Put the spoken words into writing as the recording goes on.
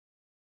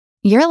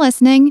You're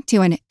listening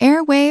to an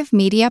Airwave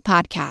Media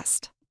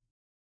Podcast.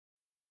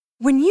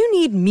 When you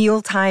need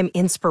mealtime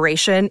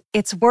inspiration,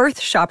 it's worth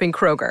shopping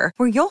Kroger,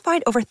 where you'll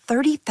find over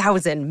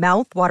 30,000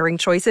 mouth-watering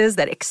choices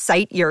that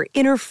excite your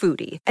inner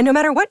foodie. And no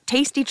matter what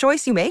tasty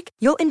choice you make,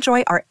 you'll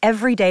enjoy our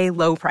everyday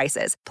low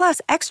prices, plus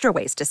extra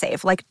ways to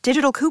save, like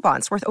digital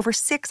coupons worth over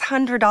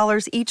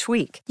 $600 each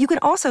week. You can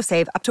also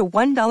save up to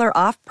 $1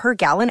 off per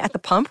gallon at the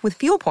pump with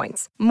fuel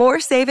points.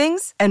 More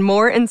savings and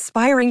more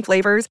inspiring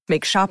flavors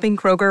make shopping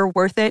Kroger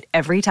worth it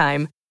every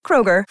time.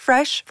 Kroger,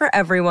 fresh for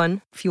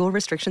everyone. Fuel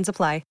restrictions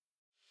apply.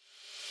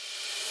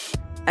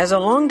 As a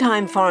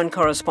longtime foreign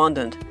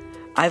correspondent,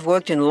 I've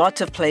worked in lots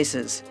of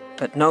places,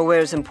 but nowhere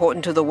as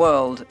important to the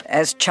world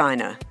as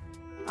China.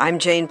 I'm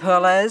Jane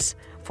Perlez,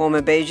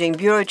 former Beijing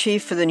bureau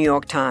chief for the New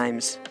York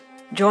Times.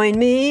 Join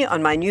me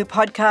on my new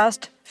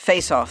podcast,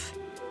 Face Off,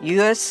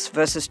 U.S.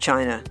 versus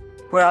China,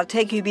 where I'll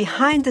take you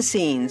behind the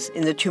scenes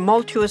in the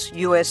tumultuous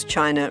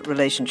U.S.-China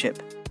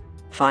relationship.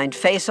 Find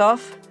Face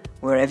Off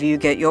wherever you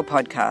get your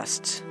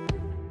podcasts.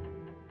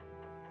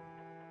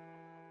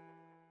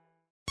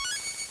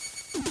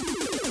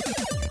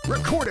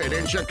 Recorded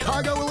in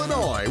Chicago,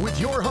 Illinois, with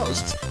your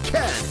hosts,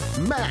 Ken,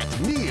 Matt,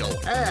 Neil,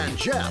 and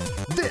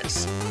Jeff.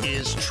 This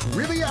is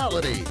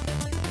Triviality.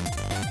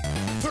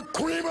 The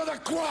cream of the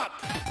crop!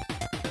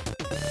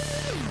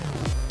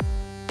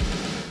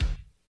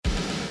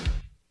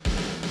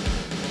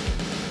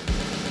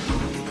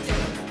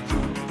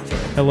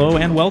 Hello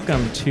and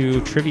welcome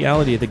to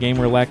Triviality, the game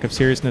where lack of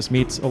seriousness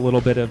meets a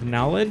little bit of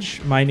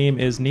knowledge. My name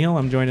is Neil.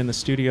 I'm joined in the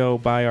studio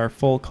by our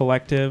full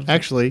collective.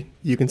 Actually,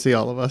 you can see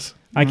all of us.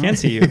 I can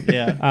see you.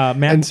 Yeah.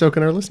 Matt, and so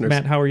can our listeners.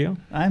 Matt, how are you?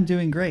 I'm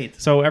doing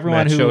great. So everyone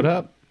Matt who showed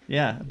up.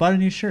 Yeah, I bought a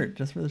new shirt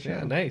just for the show.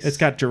 Yeah, nice. It's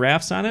got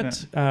giraffes on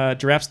it. Yeah.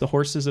 Giraffes, the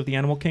horses of the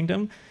animal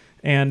kingdom,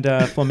 and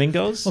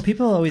flamingos. Well,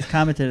 people always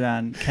commented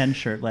on Ken's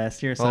shirt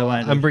last year, so I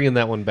wanted I'm bringing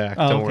that one back.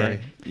 Don't worry.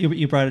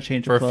 You brought a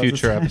change For of a clothes future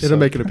this time? episode. It'll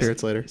make an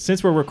appearance later.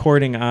 Since we're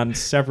recording on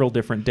several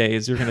different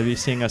days, you're going to be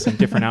seeing us in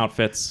different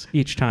outfits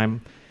each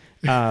time.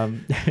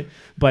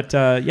 But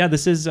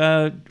this is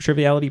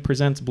Triviality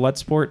Presents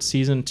Bloodsport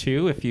Season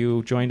 2. If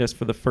you joined us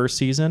for the first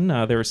season,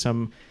 there were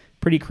some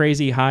pretty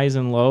crazy highs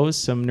and lows,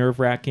 some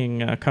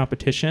nerve-wracking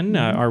competition.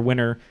 Our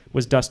winner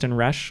was Dustin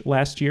Resch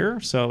last year,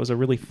 so it was a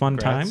really fun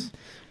time.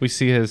 We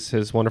see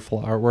his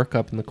wonderful artwork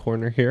up in the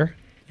corner here.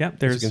 Yeah, As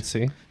there's you can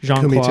see.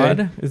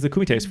 Jean-Claude is the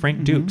Kumites,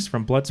 Frank Dukes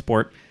from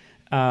Bloodsport.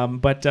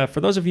 But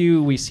for those of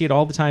you, we see it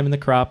all the time in the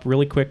crop.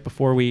 Really quick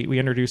before we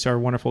introduce our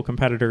wonderful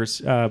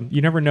competitors,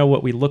 you never know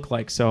what we look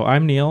like. So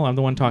I'm Neil. I'm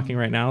the one talking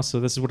right now. So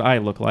this is what I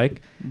look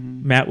like.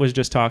 Matt was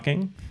just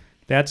talking.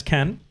 That's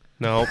Ken.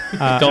 No,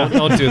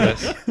 don't do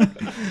this.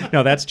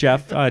 No, that's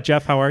Jeff.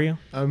 Jeff, how are you?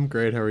 I'm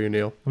great. How are you,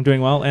 Neil? I'm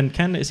doing well. And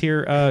Ken is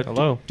here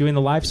Hello. doing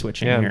the live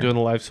switching Yeah, here. I'm doing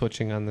the live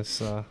switching on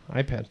this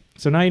iPad.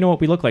 So now you know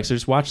what we look like. So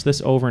just watch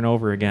this over and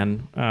over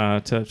again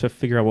to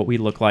figure out what we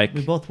look like.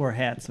 We both wore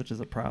hats, which is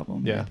a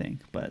problem, Yeah. I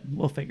think, but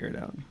we'll figure it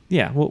out.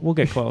 Yeah, we'll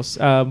get close.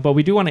 But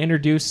we do want to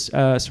introduce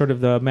sort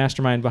of the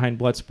mastermind behind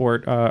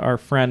Bloodsport, our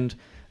friend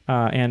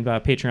and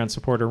Patreon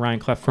supporter, Ryan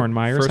Clefthorne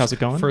Myers. How's it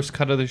going? First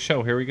cut of the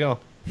show. Here we go.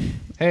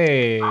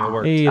 Hey, it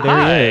worked. Hey, there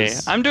Hi, he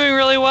is. I'm doing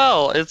really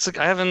well.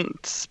 I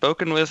haven't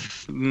spoken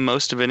with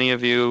most of any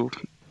of you,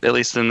 at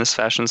least in this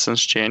fashion,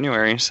 since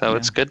January, so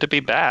it's good to be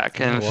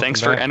back. And welcome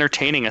thanks for back.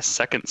 entertaining a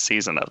second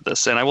season of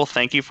this. And I will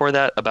thank you for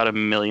that about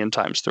 1,000,000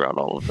 times throughout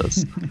all of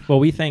this.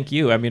 Well, we thank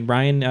you. I mean,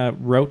 Ryan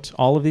wrote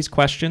all of these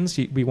questions.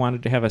 We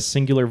wanted to have a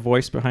singular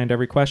voice behind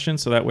every question,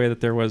 so that way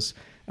that there was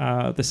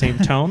the same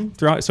tone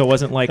throughout. So it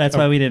wasn't like That's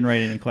why we didn't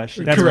write any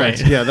questions. That's Correct.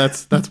 right. Yeah,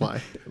 that's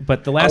why.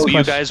 But the last You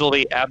question. guys will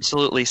be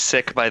absolutely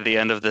sick by the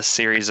end of this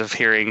series of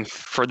hearing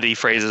for the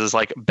phrases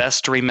like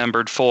best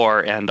remembered for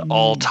and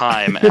all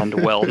time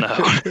and well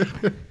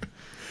known.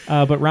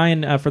 But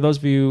Ryan, for those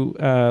of you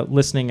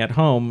listening at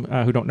home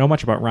who don't know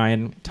much about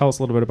Ryan, tell us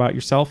a little bit about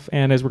yourself.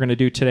 And as we're going to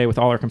do today with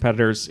all our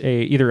competitors,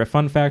 either a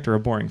fun fact or a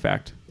boring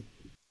fact.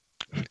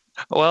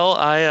 Well,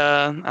 I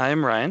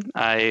am Ryan.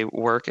 I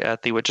work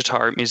at the Wichita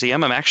Art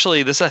Museum. I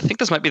think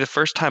this might be the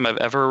first time I've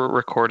ever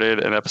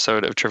recorded an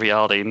episode of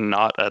Triviality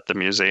not at the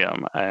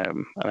museum.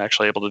 I'm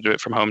actually able to do it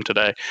from home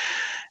today.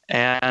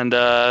 And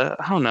I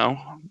don't know.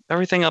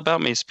 Everything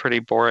about me is pretty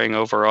boring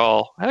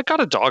overall. I got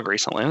a dog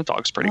recently, and the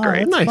dog's pretty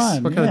great. Nice.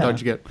 fun, What kind of yeah. dog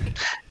did you get?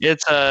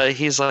 It's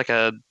he's like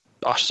a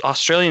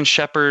Australian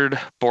Shepherd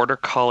Border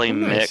Collie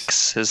Nice.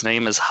 mix. His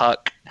name is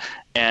Huck,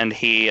 and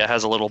he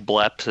has a little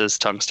blep. His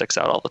tongue sticks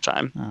out all the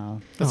time.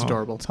 Oh, That's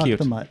adorable. Huck cute.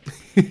 the mutt.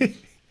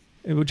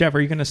 Jeff,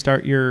 are you going to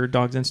start your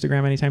dog's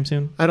Instagram anytime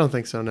soon? I don't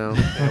think so, no.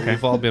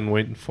 We've all been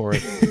waiting for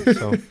it.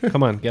 So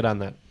come on, get on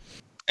that.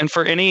 And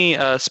for any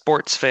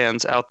sports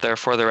fans out there,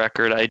 for the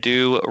record, I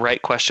do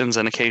write questions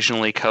and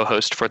occasionally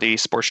co-host for the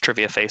Sports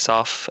Trivia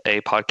Face-Off,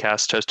 a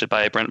podcast hosted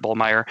by Brent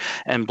Bollmeyer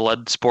and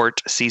Bloodsport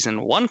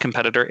Season 1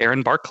 competitor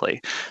Aaron Barkley.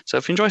 So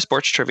if you enjoy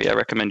sports trivia, I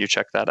recommend you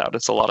check that out.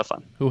 It's a lot of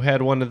fun. Who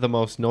had one of the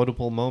most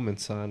notable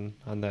moments on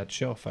that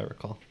show, if I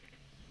recall?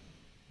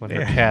 When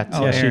her cat.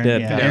 Yeah, she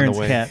did. Yeah, Got in the Aaron's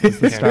way. cat is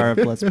the star of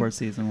Bloodsport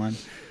Season 1.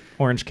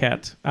 Orange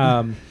Cat.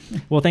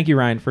 Well, thank you,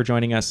 Ryan, for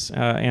joining us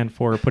and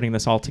for putting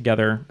this all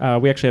together.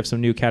 We actually have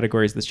some new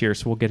categories this year,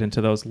 so we'll get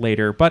into those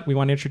later. But we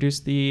want to introduce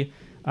the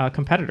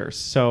competitors.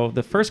 So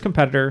the first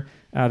competitor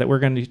that we're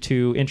going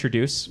to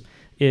introduce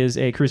is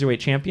a cruiserweight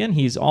champion.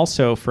 He's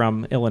also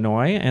from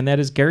Illinois, and that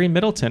is Gary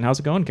Middleton. How's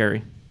it going,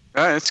 Gary?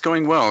 It's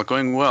going well.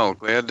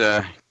 Glad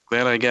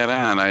I got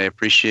on. I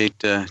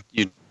appreciate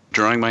you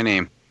drawing my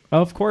name.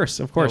 Of course.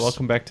 Yeah,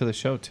 welcome back to the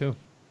show, too.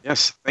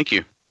 Yes, thank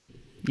you.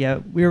 Yeah,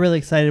 we were really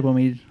excited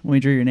when we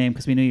drew your name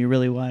because we knew you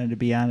really wanted to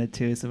be on it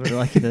too. So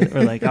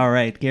we're like, all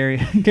right,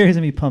 Gary's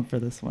gonna be pumped for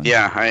this one.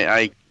 Yeah,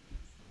 I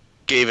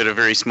gave it a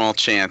very small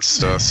chance,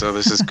 so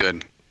this is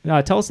good.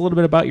 Tell us a little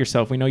bit about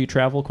yourself. We know you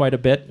travel quite a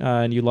bit,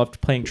 and you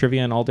loved playing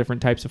trivia in all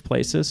different types of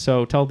places.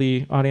 So tell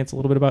the audience a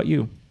little bit about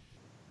you.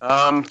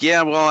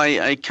 Yeah, well,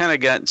 I kind of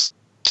got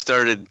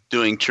started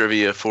doing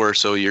trivia 4 or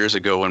so years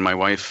ago when my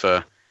wife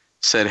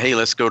said, hey,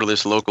 let's go to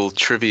this local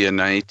trivia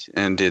night,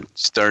 and it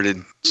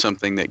started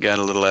something that got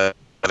a little out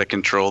of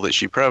control that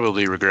she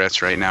probably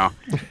regrets right now.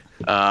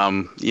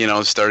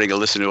 Starting to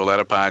listen to a lot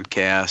of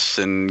podcasts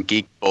and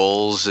geek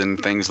bowls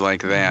and things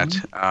like that.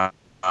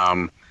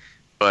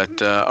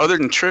 But other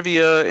than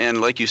trivia and,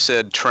 like you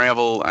said,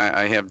 travel,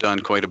 I have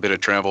done quite a bit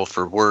of travel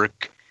for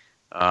work.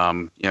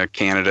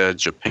 Canada,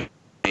 Japan,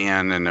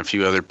 and a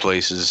few other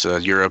places,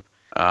 Europe.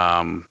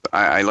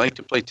 I like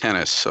to play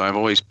tennis, so I've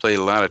always played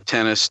a lot of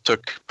tennis.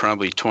 Took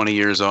probably 20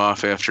 years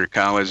off after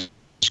college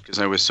because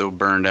I was so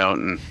burned out,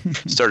 and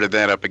started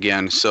that up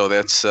again. So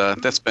that's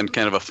been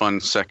kind of a fun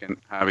second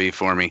hobby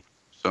for me.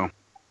 So.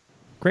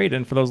 Great,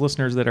 and for those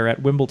listeners that are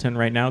at Wimbledon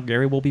right now,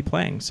 Gary will be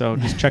playing. So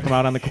just check him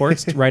out on the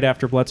courts right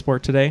after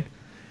Bloodsport today,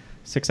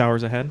 6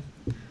 hours ahead.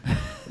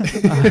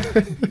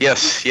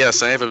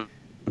 Yes, I have a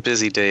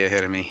busy day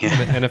ahead of me.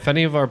 And if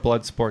any of our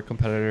Bloodsport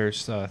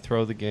competitors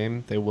throw the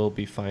game, they will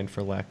be fined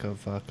for lack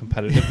of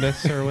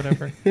competitiveness or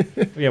whatever.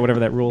 Yeah, whatever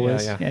that rule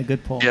is. Yeah,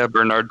 good pull. Yeah,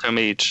 Bernard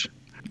Tomic.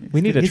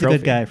 We need a He's trophy. a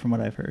good guy from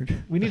what I've heard.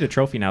 We need a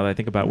trophy now that I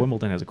think about.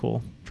 Wimbledon has a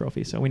cool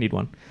trophy, so we need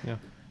one. Yeah.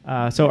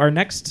 So our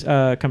next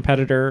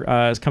competitor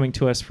is coming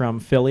to us from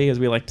Philly, as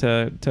we like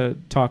to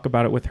talk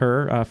about it with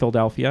her,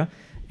 Philadelphia.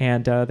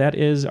 And that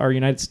is our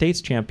United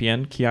States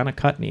champion, Kiana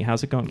Cutney.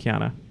 How's it going,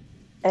 Kiana?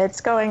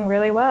 It's going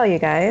really well, you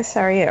guys.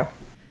 How are you?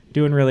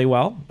 Doing really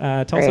well.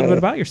 Tell us a little bit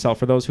about yourself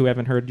for those who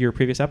haven't heard your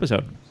previous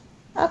episode.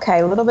 Okay,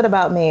 a little bit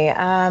about me.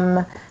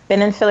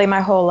 Been in Philly my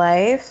whole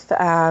life.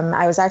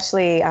 I was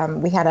actually,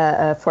 we had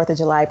a 4th of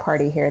July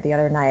party here the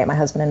other night, my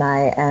husband and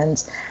I,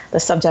 and the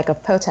subject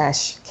of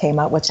potash came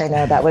up, which I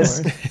know that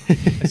was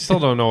I still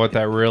don't know what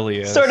that really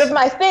is. sort of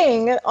my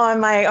thing on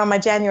my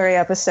January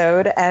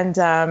episode. And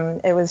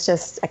it was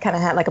just, I kind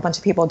of had like a bunch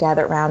of people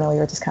gathered around, and we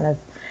were just kind of,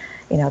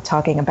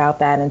 talking about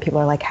that, and people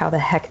are like, how the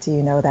heck do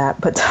you know that?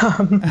 But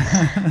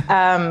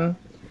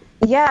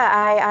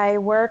I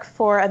work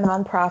for a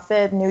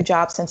nonprofit, new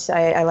job since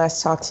I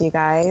last talked to you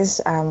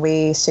guys.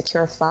 We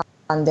secure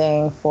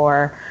funding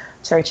for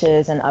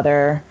churches and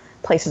other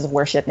places of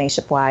worship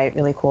nationwide.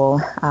 Really cool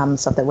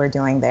stuff that we're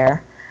doing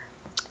there.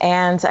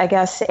 And I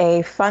guess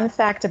a fun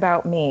fact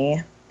about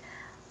me,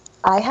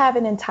 I have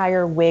an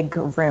entire wig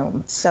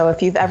room. So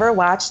if you've ever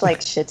watched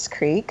like Schitt's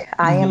Creek,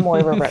 I am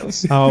Moira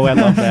Rose. Oh, I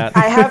love that.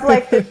 I have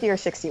like 50 or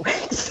 60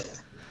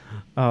 wigs.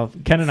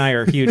 Ken and I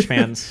are huge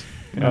fans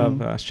of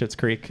Schitt's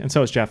Creek, and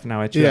so is Jeff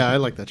now. Yeah, I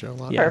like that show a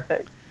lot. Yeah.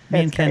 Perfect.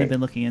 Me and Ken have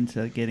been looking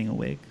into getting a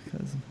wig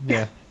because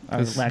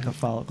our lack of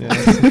follow-up. Yeah,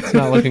 it's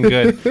not looking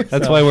good.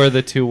 That's why we're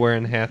the two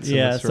wearing hats in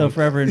Yeah, this so room.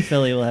 forever in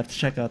Philly, we'll have to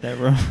check out that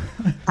room.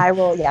 I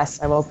will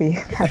be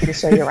happy to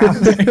show you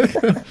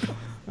around.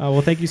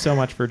 Well, thank you so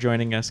much for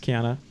joining us,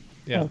 Kiana.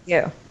 Yeah.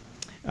 Thank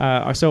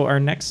you. So our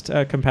next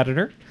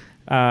competitor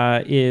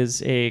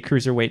is a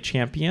cruiserweight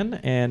champion,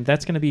 and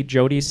that's going to be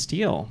Jody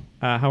Steele.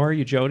 How are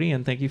you, Jody?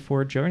 And thank you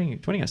for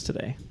joining us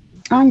today.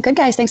 I'm good,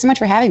 guys. Thanks so much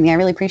for having me. I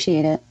really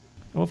appreciate it.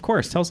 Well, of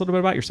course. Tell us a little bit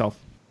about yourself.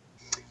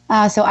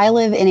 So I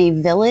live in a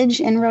village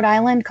in Rhode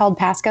Island called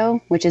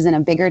Pasco, which is in a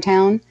bigger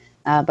town,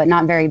 but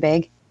not very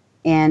big.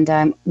 And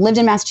lived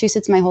in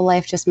Massachusetts my whole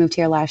life, just moved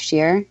here last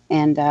year,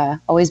 and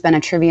always been a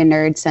trivia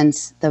nerd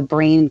since the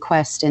Brain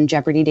Quest and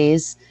Jeopardy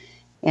days.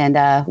 And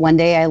one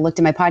day I looked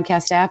at my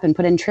podcast app and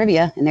put in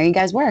trivia, and there you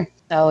guys were.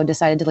 So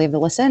decided to leave a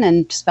listen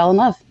and just fell in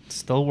love.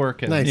 Still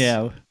working. Nice.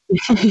 Yeah.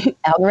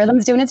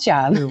 Algorithm's doing its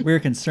job. We were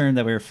concerned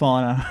that we were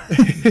falling out.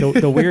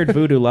 The weird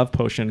voodoo love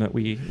potion that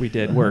we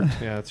did worked.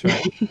 Yeah, that's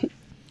right.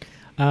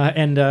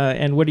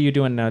 And what are you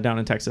doing down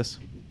in Texas?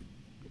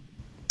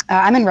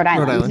 I'm in Rhode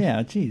Island.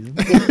 Yeah, geez.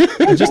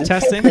 Just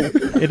testing.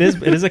 It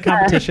is a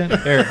competition.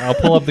 Here, I'll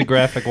pull up the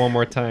graphic one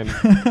more time.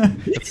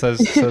 It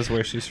says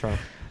where she's from.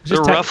 They're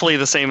roughly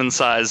the same in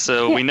size,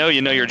 so we know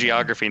you know your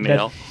geography,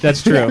 Neil.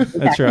 That's true.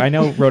 That's true. I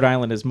know Rhode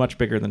Island is much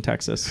bigger than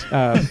Texas.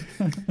 No,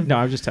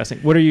 I was just testing.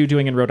 What are you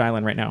doing in Rhode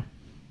Island right now?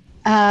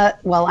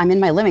 Well, I'm in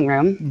my living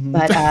room,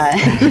 but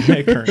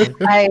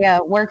I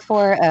work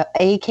for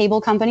a cable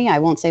company. I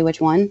won't say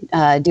which one,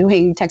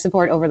 doing tech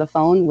support over the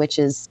phone, which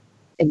is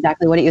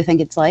exactly what you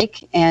think it's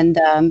like. And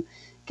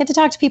get to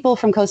talk to people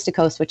from coast to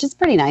coast, which is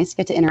pretty nice.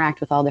 Get to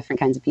interact with all different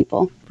kinds of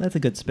people. That's a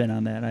good spin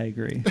on that. I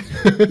agree.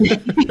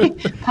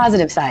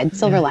 Positive side,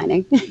 silver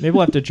lining. Maybe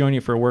we'll have to join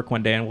you for work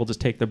one day, and we'll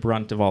just take the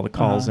brunt of all the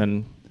calls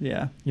and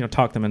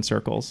talk them in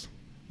circles.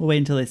 We'll wait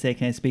until they say,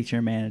 "Can I speak to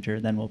your manager?"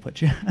 Then we'll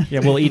put you on.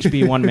 Yeah, we'll each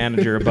be one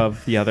manager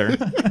above the other.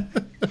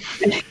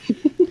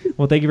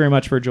 Well, thank you very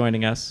much for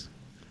joining us.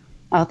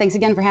 Oh, thanks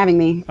again for having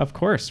me. Of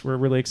course, we're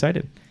really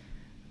excited.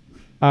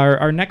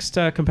 Our next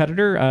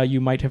competitor, you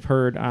might have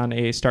heard on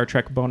a Star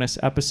Trek bonus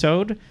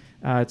episode.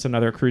 It's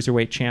another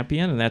Cruiserweight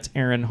champion, and that's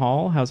Aaron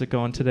Hall. How's it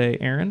going today,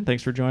 Aaron?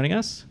 Thanks for joining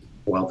us.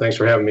 Well, thanks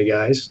for having me,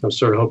 guys. I'm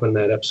sort of hoping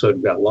that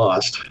episode got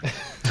lost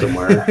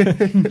somewhere.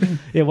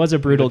 It was a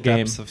brutal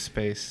game. Depths of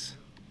space.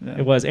 Yeah.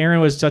 It was.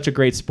 Aaron was such a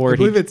great sport. I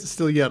believe it's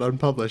still yet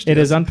unpublished. It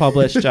is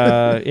unpublished.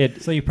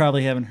 So you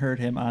probably haven't heard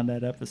him on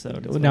that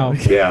episode. No.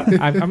 Yeah.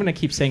 I'm going to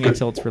keep saying it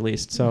until it's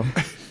released. So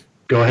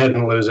go ahead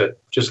and lose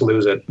it. Just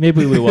lose it.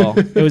 Maybe we will.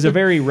 It was a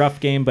very rough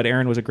game, but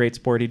Aaron was a great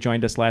sport. He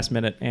joined us last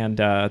minute, and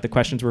the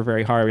questions were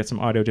very hard. We had some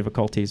audio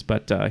difficulties,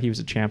 but he was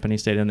a champ, and he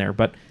stayed in there.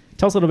 But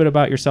tell us a little bit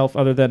about yourself,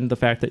 other than the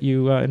fact that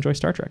you enjoy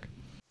Star Trek.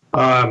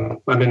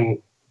 I'm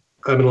an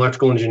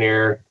electrical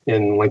engineer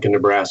in Lincoln,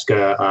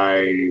 Nebraska.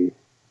 I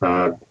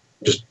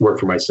just work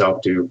for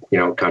myself, do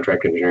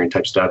contract engineering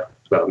type stuff,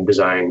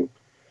 design,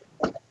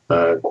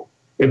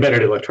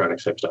 embedded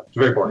electronics type stuff. It's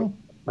very boring.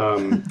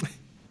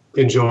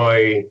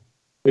 Enjoy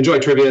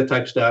trivia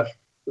type stuff.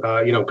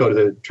 Go to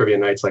the trivia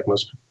nights like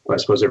I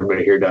suppose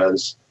everybody here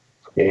does.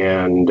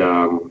 And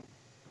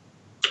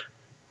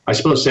I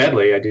suppose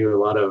sadly I do a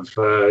lot of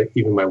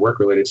even my work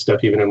related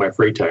stuff even in my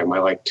free time. I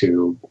like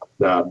to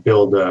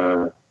build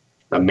a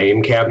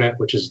MAME cabinet,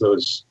 which is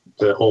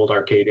the old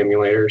arcade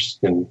emulators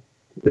and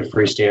the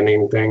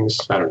freestanding things.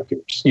 I don't know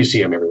if you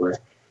see them everywhere.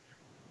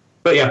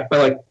 But yeah, I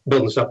like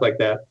building stuff like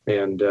that,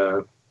 and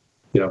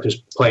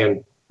just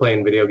playing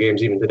video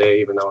games even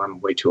today, even though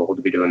I'm way too old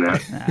to be doing that.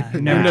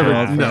 Come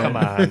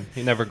on,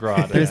 you never grow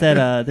out of There's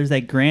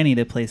that granny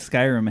that plays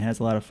Skyrim and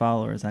has a lot of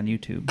followers on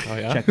YouTube. Oh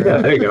yeah, check her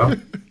out. There you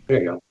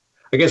go.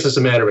 I guess it's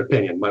a matter of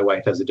opinion. My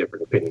wife has a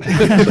different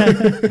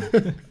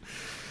opinion.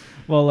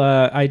 Well,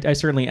 I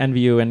certainly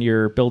envy you and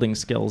your building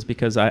skills,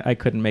 because I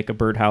couldn't make a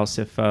birdhouse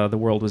if the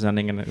world was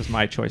ending and it was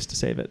my choice to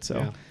save it. So,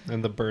 yeah.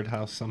 And the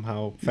birdhouse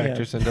somehow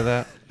factors into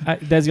that.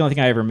 That's the only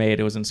thing I ever made.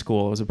 It was in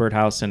school. It was a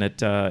birdhouse, and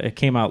it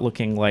came out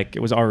looking like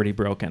it was already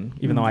broken,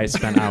 even though I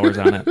spent hours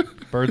on it.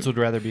 Birds would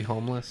rather be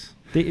homeless.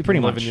 They pretty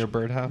much live in your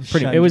birdhouse.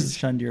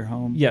 Shunned your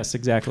home. Yes,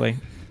 exactly.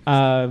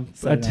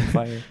 Set it on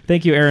fire.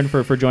 Thank you, Aaron,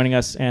 for joining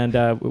us, and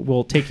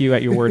we'll take you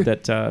at your word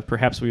that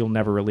perhaps we will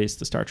never release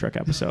the Star Trek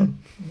episode.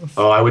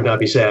 Oh, I would not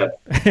be sad.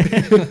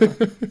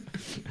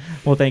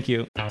 Well, thank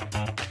you.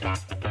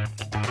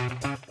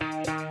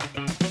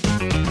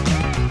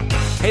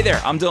 Hey there,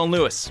 I'm Dylan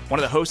Lewis, one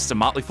of the hosts of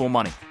Motley Fool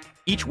Money.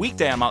 Each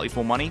weekday on Motley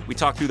Fool Money, we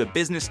talk through the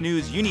business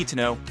news you need to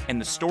know and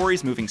the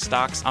stories moving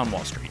stocks on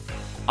Wall Street.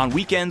 On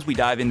weekends, we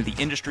dive into the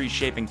industries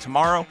shaping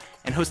tomorrow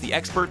and host the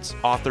experts,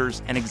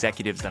 authors, and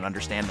executives that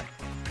understand them.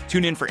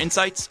 Tune in for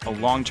insights, a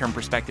long-term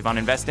perspective on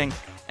investing,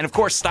 and of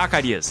course, stock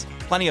ideas.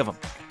 Plenty of them.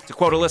 To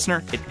quote a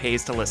listener, it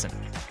pays to listen.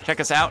 Check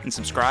us out and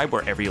subscribe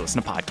wherever you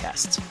listen to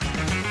podcasts.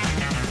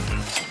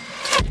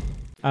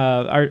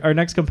 Our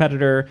next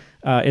competitor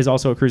is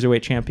also a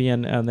Cruiserweight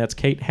champion, and that's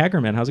Kate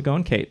Hagerman. How's it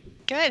going, Kate?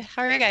 Good.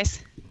 How are you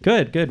guys?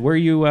 Good. Where are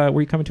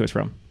you coming to us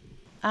from?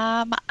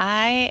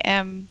 I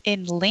am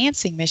in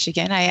Lansing,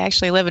 Michigan. I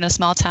actually live in a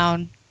small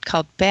town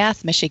called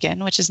Bath,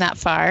 Michigan, which is not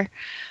far.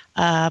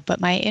 But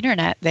my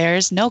internet there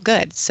is no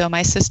good. So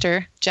my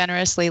sister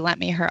generously lent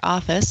me her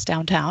office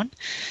downtown.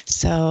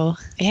 So,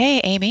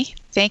 hey, Amy,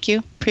 thank you.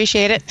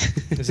 Appreciate it.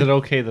 Is it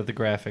okay that the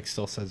graphic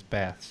still says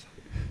Bath?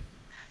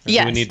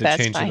 Yes, do we need to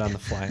that's change fine. it on the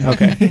fly?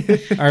 Okay.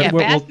 All right, Yeah,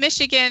 Bath,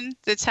 Michigan,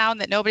 the town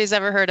that nobody's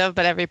ever heard of,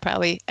 but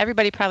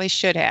everybody probably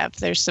should have.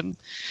 There's some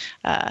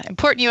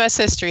important U.S.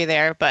 history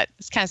there, but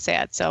it's kind of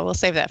sad. So we'll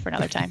save that for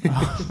another time.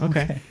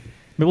 Okay.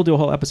 Maybe we'll do a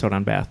whole episode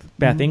on Bath.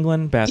 Bath,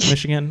 England, Bath,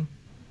 Michigan.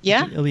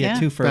 Yeah. It'll be a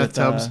twofer with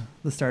Bathtubs.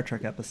 the Star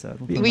Trek episode.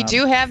 We'll put We them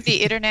do out. have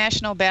the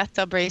international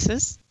bathtub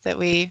races that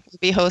we will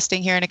be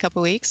hosting here in a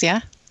couple weeks.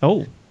 Yeah.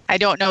 Oh. I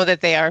don't know that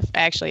they are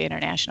actually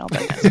international,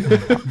 but that's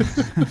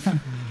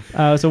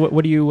So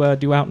what do you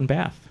do out in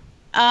Bath?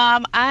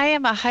 I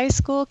am a high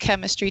school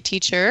chemistry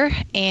teacher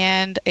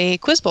and a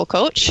Quiz Bowl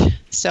coach.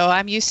 So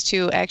I'm used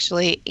to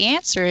actually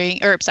asking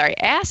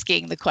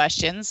the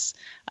questions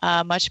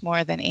much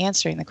more than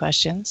answering the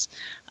questions.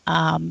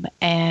 And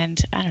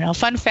I don't know,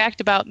 fun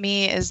fact about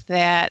me is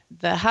that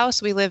the house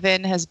we live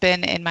in has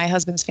been in my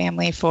husband's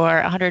family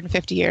for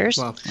 150 years.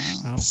 Wow.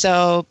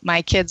 So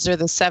my kids are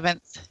the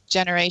 7th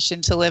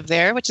generation to live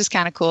there, which is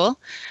kind of cool,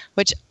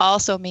 which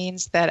also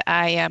means that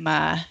I am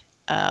a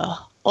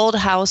old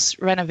house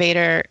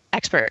renovator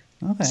expert.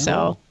 Okay.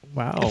 So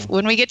Wow.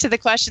 when we get to the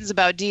questions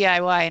about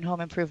DIY and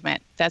home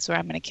improvement, that's where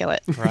I'm going to kill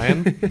it.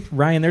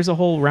 Ryan, there's a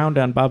whole round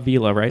on Bob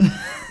Vila, right?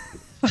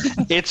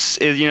 It's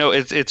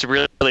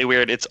really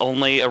weird. It's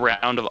only a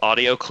round of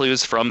audio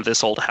clues from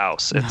this old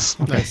house. It's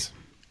Nice.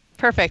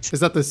 Perfect. Is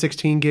that the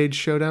 16 gauge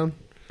showdown?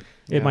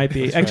 It might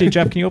be. Actually,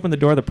 Jeff, can you open the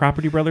door? The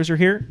Property Brothers are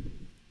here.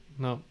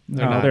 No,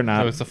 they're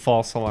not. It was a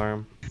false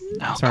alarm.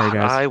 Oh, Sorry, God,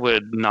 guys. I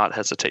would not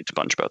hesitate to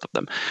punch both of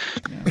them.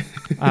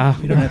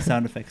 We don't have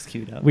sound effects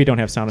queued up. We don't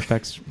have sound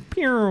effects.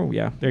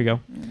 Yeah, there you go.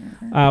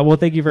 Well,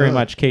 thank you very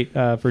much, Kate,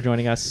 for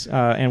joining us.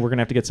 And we're going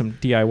to have to get some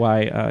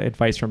DIY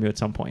advice from you at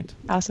some point.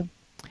 Awesome.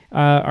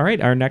 All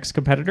right, our next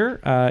competitor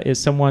is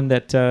someone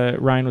that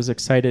Ryan was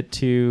excited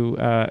to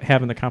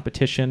have in the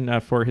competition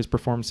for his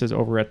performances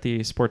over at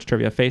the Sports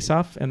Trivia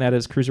Face-Off, and that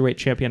is Cruiserweight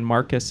champion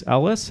Marcus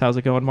Ellis. How's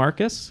it going,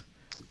 Marcus?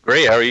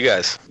 Great. How are you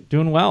guys?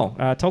 Doing well.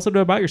 Tell us a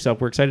bit about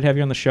yourself. We're excited to have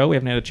you on the show. We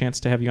haven't had a chance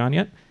to have you on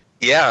yet.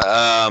 Yeah,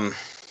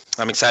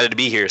 I'm excited to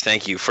be here.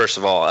 Thank you. First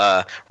of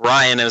all,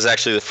 Ryan was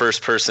actually the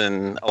first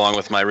person, along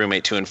with my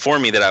roommate, to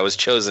inform me that I was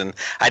chosen.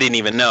 I didn't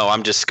even know.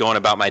 I'm just going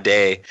about my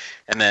day,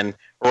 and then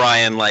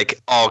Ryan, like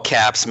all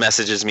caps,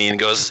 messages me and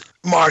goes,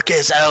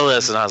 "Marcus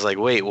Ellis," and I was like,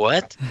 "Wait,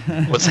 what?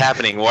 What's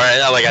happening?"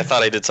 Why? Like I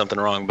thought I did something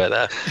wrong,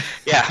 but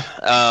yeah.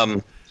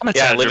 I'm a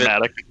tad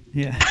dramatic.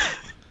 Yeah.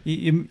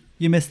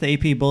 You missed the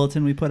AP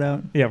bulletin we put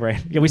out? Yeah,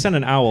 right. Yeah, we sent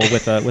an owl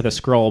with a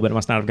scroll, but it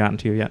must not have gotten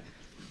to you yet.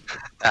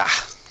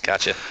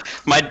 Gotcha.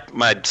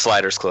 My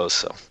slider's closed,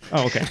 so.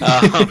 Oh, okay.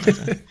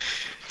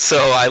 So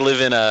I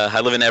live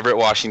in Everett,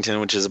 Washington,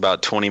 which is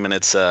about 20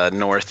 minutes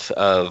north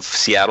of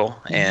Seattle,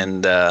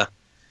 and I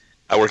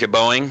work at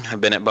Boeing. I've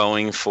been at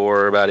Boeing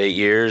for about 8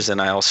 years,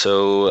 and I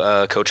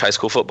also coach high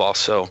school football.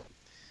 So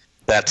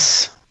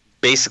that's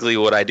basically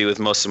what I do with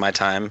most of my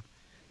time.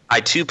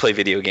 I too play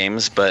video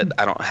games, but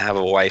I don't have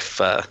a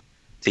wife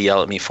to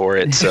yell at me for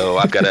it. So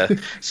I've got a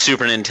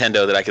Super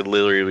Nintendo that I could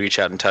literally reach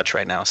out and touch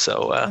right now.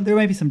 So there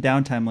might be some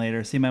downtime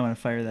later, so you might want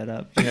to fire that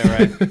up. Yeah,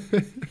 right.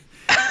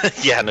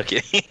 yeah, no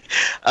kidding.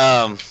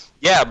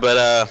 Yeah, but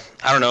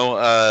I don't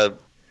know.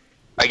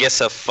 I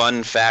guess a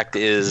fun fact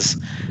is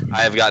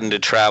I have gotten to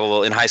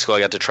travel. In high school, I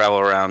got to travel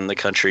around the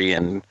country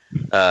and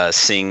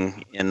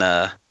sing in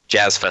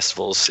jazz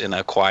festivals in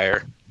a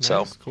choir. Nice,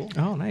 so cool.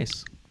 Oh,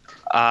 nice.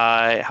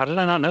 How did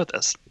I not know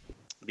this?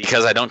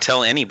 Because I don't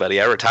tell anybody.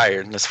 I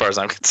retired, as far as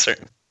I'm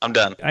concerned. I'm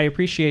done. I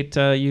appreciate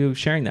you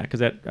sharing that,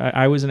 because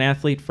I was an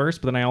athlete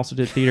first, but then I also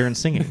did theater and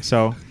singing.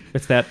 So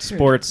it's that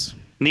sports.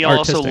 Neil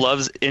artistic. also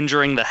loves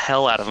injuring the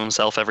hell out of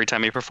himself every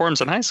time he performs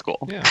in high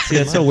school. Yeah. See,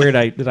 that's so weird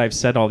that I've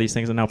said all these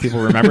things and now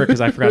people remember it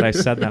because I forgot I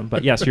said them.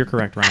 But yes, you're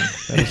correct, Ryan.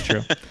 That is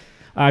true.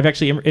 I've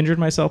actually injured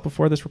myself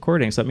before this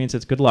recording, so that means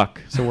it's good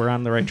luck. So we're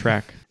on the right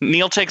track.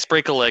 Neil takes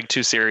break a leg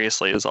too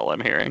seriously is all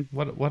I'm hearing.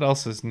 What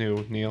else is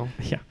new, Neil?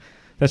 Yeah,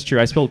 that's true.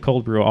 I spilled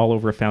cold brew all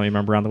over a family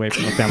member on the way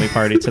from a family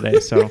party today.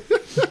 So,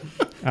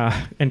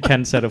 and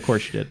Ken said, of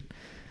course you did.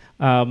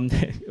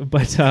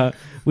 But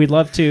we'd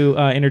love to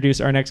introduce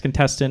our next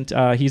contestant.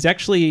 He's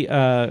actually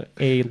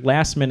a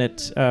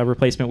last-minute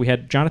replacement. We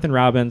had Jonathan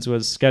Robbins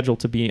was scheduled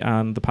to be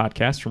on the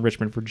podcast from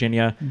Richmond,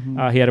 Virginia.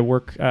 He had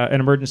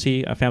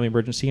a family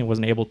emergency, and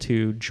wasn't able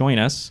to join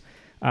us.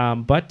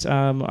 But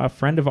a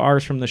friend of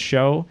ours from the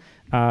show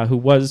who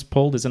was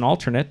pulled as an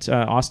alternate,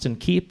 Austin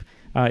Keep,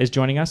 is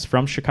joining us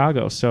from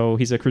Chicago. So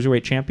he's a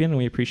Cruiserweight champion, and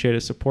we appreciate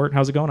his support.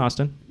 How's it going,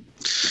 Austin?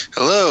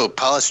 Hello,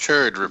 Polished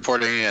Turd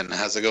reporting in.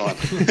 How's it going?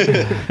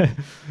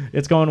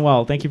 It's going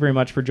well. Thank you very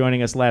much for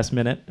joining us last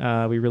minute.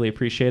 We really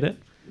appreciate it.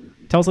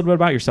 Tell us a little bit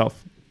about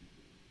yourself.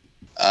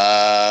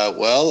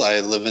 Well, I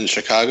live in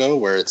Chicago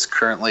where it's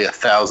currently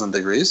 1,000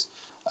 degrees.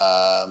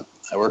 I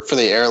work for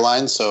the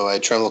airline, so I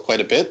travel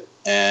quite a bit.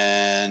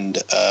 And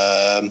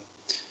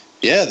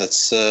yeah,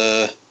 that's.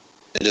 I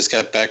just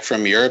got back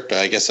from Europe.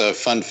 I guess a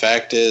fun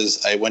fact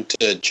is I went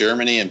to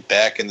Germany and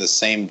back in the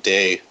same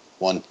day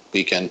one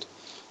weekend.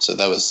 So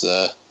that was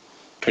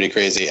pretty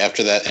crazy.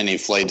 After that, any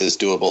flight is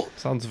doable.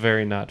 Sounds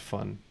very not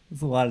fun.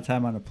 It's a lot of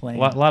time on a plane.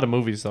 A lot of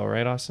movies, though,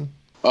 right, Austin?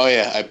 Oh,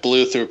 yeah. I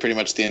blew through pretty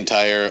much the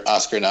entire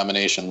Oscar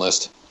nomination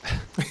list.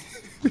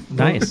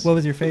 Nice. What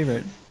was your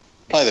favorite?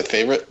 Probably the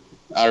favorite,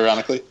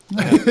 ironically.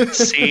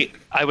 See,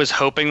 I was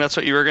hoping that's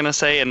what you were going to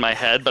say in my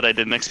head, but I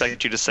didn't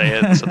expect you to say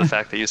it. So the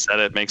fact that you said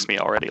it makes me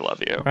already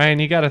love you. Ryan,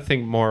 you got to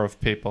think more of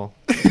people.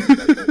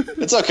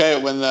 It's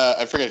okay. When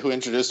I forget who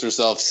introduced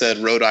herself said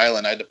Rhode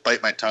Island, I had to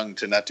bite my tongue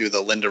to not do the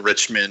Linda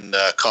Richmond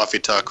coffee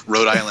talk.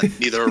 Rhode Island,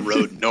 neither a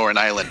road nor an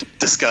island.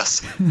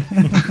 Discuss.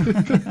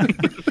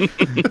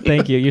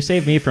 Thank you. You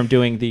saved me from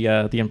doing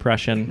the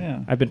impression. Yeah.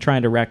 I've been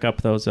trying to rack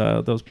up those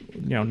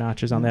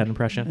notches on that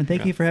impression. And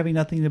thank you for having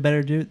nothing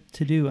better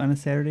to do on a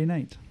Saturday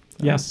night.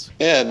 So. Yes.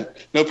 Yeah,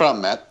 no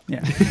problem, Matt.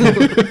 Yeah.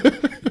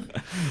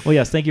 Well,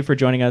 yes, thank you for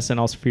joining us and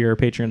also for your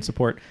Patreon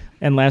support.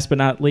 And last but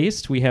not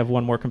least, we have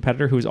one more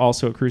competitor who's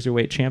also a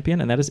Cruiserweight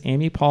champion, and that is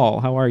Amy Paul.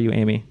 How are you,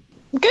 Amy?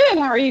 Good.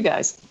 How are you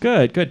guys?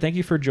 Good. Thank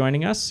you for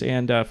joining us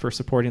and for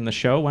supporting the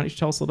show. Why don't you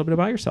tell us a little bit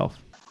about yourself?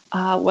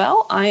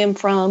 Well, I am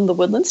from the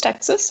Woodlands,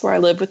 Texas, where I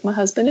live with my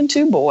husband and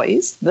 2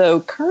 boys,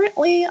 though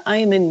currently I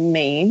am in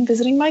Maine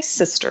visiting my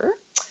sister,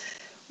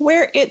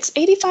 where it's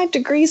 85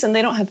 degrees and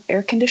they don't have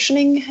air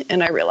conditioning,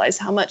 and I realize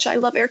how much I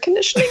love air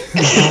conditioning.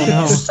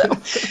 So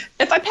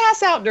if I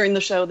pass out during the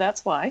show,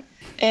 that's why.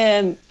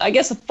 And I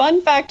guess a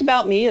fun fact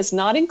about me is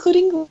not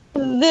including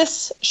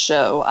this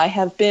show. I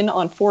have been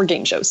on 4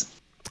 game shows.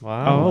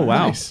 Wow. Oh,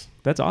 wow. Nice.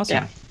 That's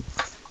awesome.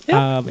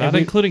 Yeah. Not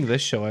including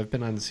this show. I've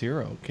been on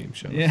 0 game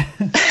shows. Yeah.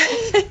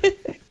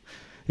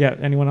 Yeah.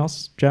 Anyone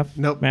else? Jeff?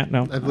 Nope. Matt?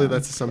 No. I believe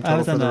that's the sum I total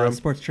was for on the the room.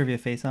 Sports Trivia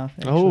Face-Off.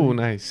 Actually. Oh,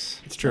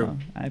 nice. It's true. So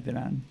I've been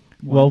on.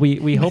 Well,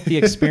 we hope the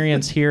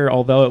experience here,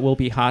 although it will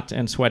be hot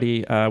and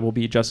sweaty, will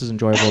be just as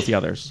enjoyable as the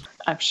others.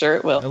 I'm sure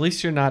it will. At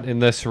least you're not in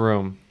this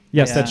room.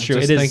 Yes, Yeah. that's true.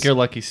 Just It thank is your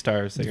lucky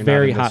stars that you're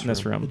very not in hot in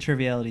this The room.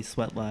 Triviality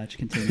Sweat Lodge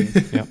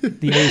continues. Yep.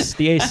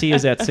 The AC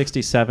is at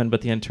 67,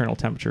 but the internal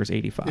temperature is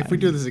 85. If we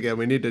do this again,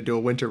 we need to do a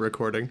winter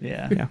recording.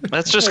 Yeah. Yeah.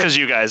 That's just because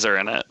you guys are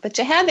in it. But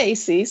you have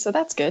AC, so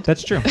that's good.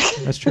 That's true.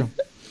 That's true.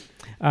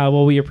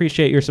 Well, we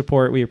appreciate your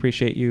support. We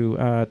appreciate you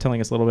telling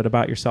us a little bit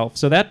about yourself.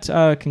 So that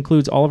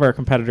concludes all of our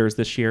competitors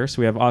this year.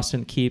 So we have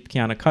Austin Keep,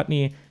 Kiana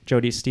Cutney,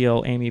 Jody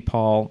Steele, Amy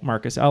Paul,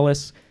 Marcus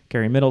Ellis,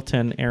 Gary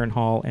Middleton, Aaron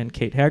Hall, and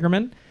Kate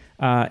Hagerman.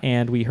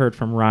 And we heard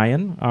from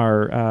Ryan,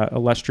 our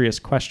illustrious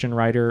question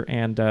writer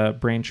and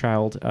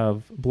brainchild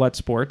of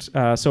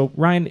Bloodsport. So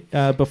Ryan,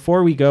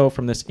 before we go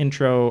from this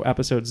intro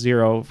episode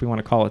 0, if we want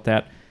to call it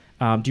that,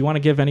 do you want to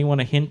give anyone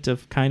a hint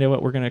of kind of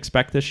what we're going to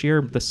expect this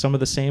year? Some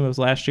of the same as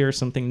last year,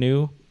 something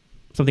new,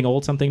 something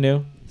old, something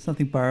new?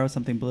 Something borrowed,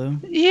 something blue.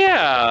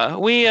 Yeah,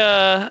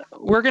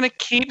 we're gonna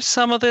keep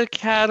some of the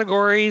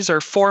categories or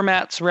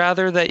formats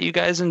rather that you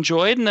guys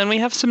enjoyed, and then we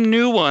have some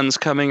new ones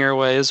coming our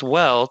way as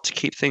well to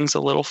keep things a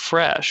little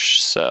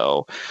fresh.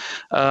 So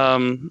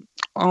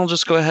I'll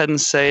just go ahead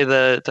and say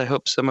that I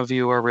hope some of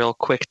you are real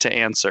quick to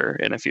answer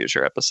in a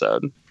future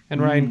episode.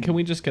 And Ryan, can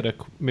we just get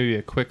maybe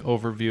a quick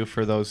overview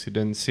for those who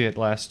didn't see it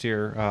last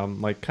year,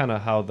 like kind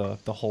of how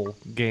the whole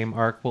game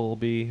arc will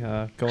be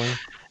going?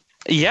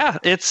 Yeah,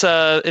 it's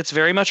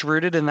very much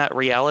rooted in that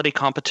reality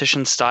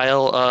competition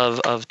style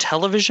of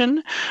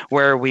television,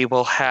 where we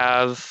will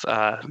have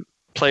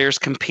players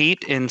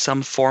compete in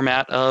some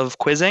format of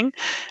quizzing.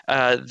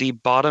 The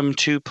bottom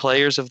 2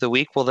 players of the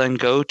week will then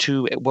go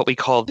to what we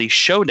call the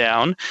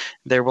showdown.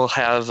 There will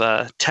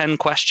have 10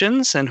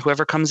 questions, and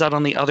whoever comes out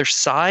on the other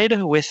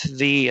side with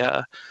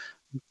the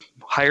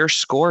higher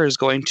score is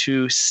going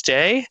to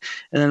stay,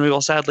 and then we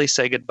will sadly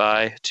say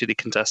goodbye to the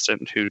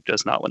contestant who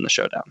does not win the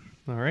showdown.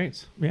 All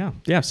right.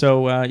 Yeah.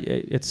 So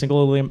it's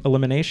single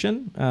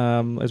elimination.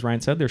 As Ryan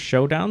said, there's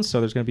showdowns,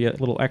 so there's going to be a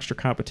little extra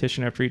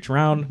competition after each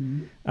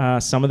round.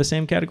 Some of the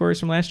same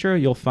categories from last year,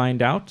 you'll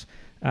find out.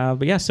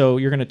 But yeah, so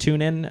you're going to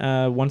tune in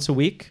once a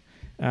week.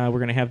 We're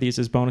going to have these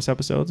as bonus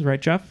episodes,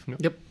 right, Jeff?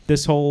 Yep.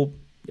 This whole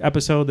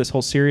episode, this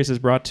whole series is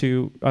brought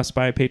to us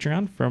by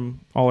Patreon from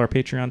all our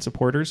Patreon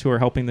supporters who are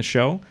helping the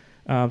show.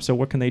 So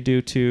what can they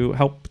do to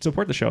help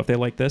support the show if they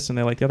like this and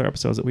they like the other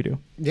episodes that we do?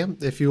 Yeah,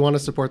 if you want to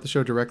support the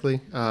show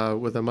directly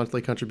with a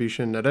monthly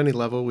contribution at any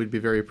level, we'd be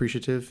very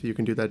appreciative. You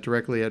can do that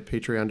directly at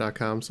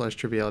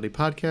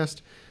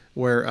patreon.com/trivialitypodcast,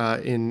 where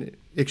in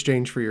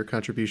exchange for your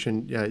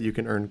contribution, you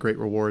can earn great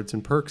rewards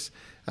and perks,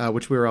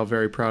 which we're all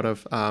very proud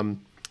of.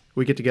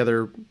 We get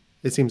together,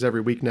 it seems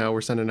every week now,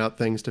 we're sending out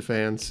things to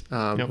fans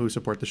who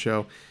support the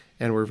show,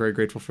 and we're very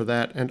grateful for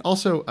that. And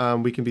also,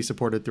 we can be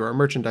supported through our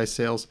merchandise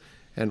sales,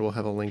 and we'll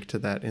have a link to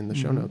that in the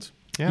show notes.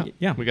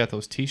 Yeah. We got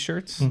those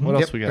T-shirts. Mm-hmm. What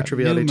else we got? Our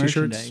Triviality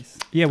T-shirts.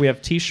 Yeah, we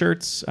have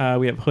T-shirts.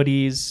 We have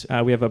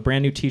hoodies. We have a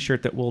brand new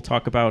T-shirt that we'll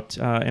talk about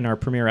in our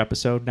premiere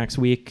episode next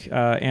week.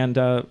 And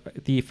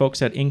the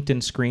folks at Inked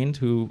and Screened,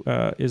 who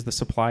is the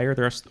supplier,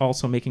 they're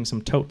also making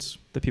some totes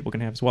that people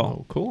can have as well.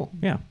 Oh, cool.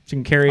 Yeah, so you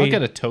can carry. I'll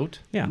get a tote.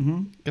 Yeah,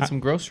 Get some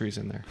groceries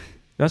in there.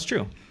 That's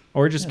true.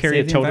 Or just carry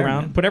a save the tote around.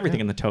 environment. Put everything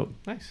in the tote.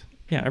 Nice.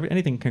 Yeah,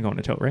 anything can go in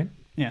a tote, right?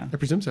 Yeah. I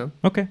presume so.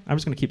 Okay, I'm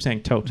just going to keep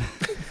saying tote.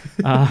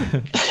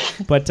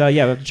 But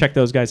yeah, check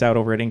those guys out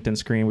over at Inked and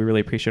Screen. We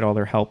really appreciate all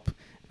their help.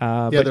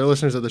 They're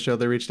listeners of the show.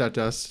 They reached out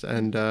to us,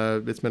 and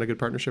it's been a good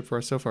partnership for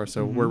us so far.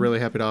 So we're really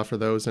happy to offer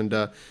those, and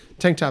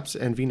tank tops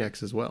and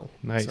V-necks as well.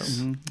 Nice.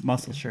 So.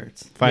 Muscle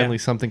shirts. Finally,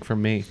 something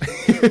from me.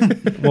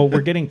 Well,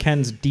 we're getting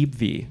Ken's deep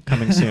V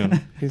coming soon.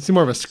 He's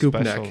more of a scoop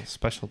neck.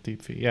 Special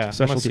deep V. Yeah,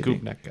 Special I'm a deep scoop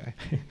V. neck guy.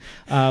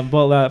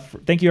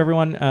 Thank you,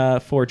 everyone,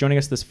 for joining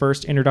us this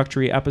first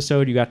introductory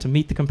episode. You got to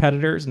meet the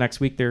competitors. Next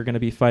week, they're going to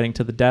be fighting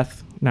to the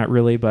death. Not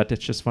really, but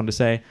it's just fun to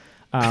say.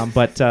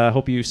 But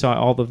hope you saw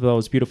all of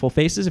those beautiful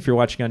faces if you're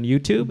watching on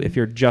YouTube. If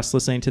you're just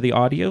listening to the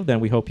audio, then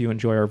we hope you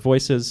enjoy our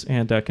voices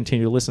and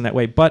continue to listen that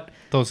way. But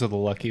those are the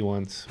lucky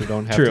ones who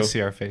don't have to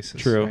see our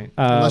faces. True. Right?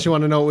 Unless you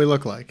want to know what we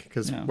look like,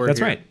 because we're That's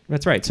here. right.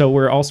 That's right. So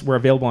we're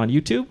available on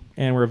YouTube,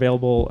 and we're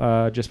available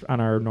just on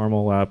our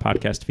normal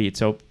podcast feed.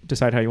 So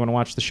decide how you want to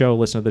watch the show,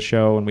 listen to the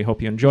show, and we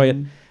hope you enjoy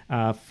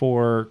it.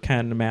 For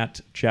Ken,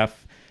 Matt,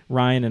 Jeff,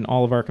 Ryan, and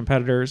all of our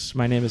competitors,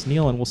 my name is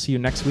Neil, and we'll see you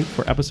next week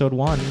for episode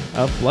 1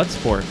 of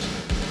Bloodsport.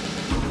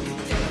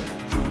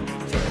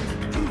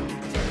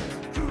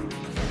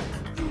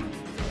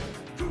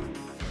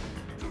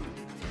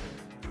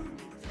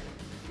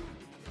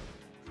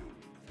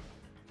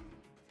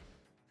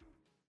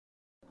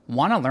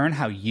 Want to learn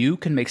how you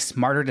can make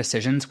smarter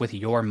decisions with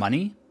your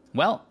money?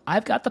 Well,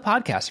 I've got the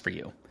podcast for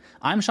you.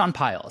 I'm Sean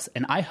Piles,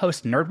 and I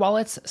host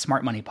NerdWallet's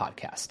Smart Money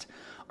Podcast.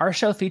 Our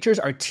show features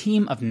our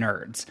team of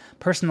nerds,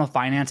 personal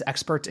finance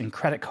experts in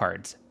credit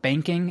cards,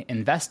 banking,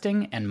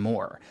 investing, and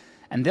more.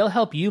 And they'll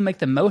help you make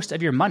the most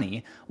of your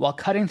money while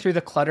cutting through the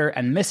clutter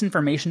and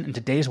misinformation in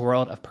today's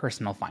world of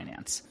personal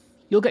finance.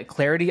 You'll get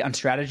clarity on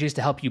strategies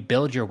to help you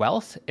build your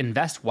wealth,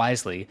 invest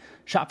wisely,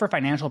 shop for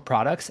financial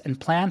products, and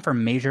plan for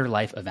major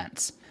life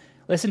events.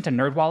 Listen to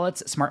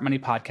NerdWallet's Smart Money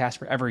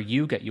Podcast wherever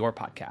you get your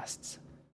podcasts.